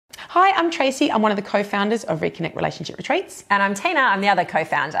Hi, I'm Tracey. I'm one of the co-founders of Reconnect Relationship Retreats. And I'm Tina. I'm the other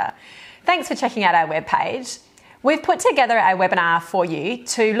co-founder. Thanks for checking out our webpage. We've put together a webinar for you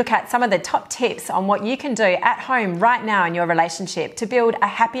to look at some of the top tips on what you can do at home right now in your relationship to build a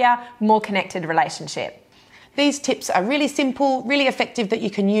happier, more connected relationship. These tips are really simple, really effective that you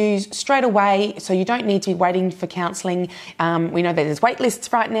can use straight away, so you don't need to be waiting for counselling. We know that there's wait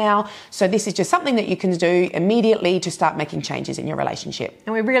lists right now, so this is just something that you can do immediately to start making changes in your relationship.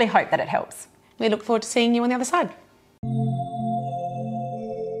 And we really hope that it helps. We look forward to seeing you on the other side.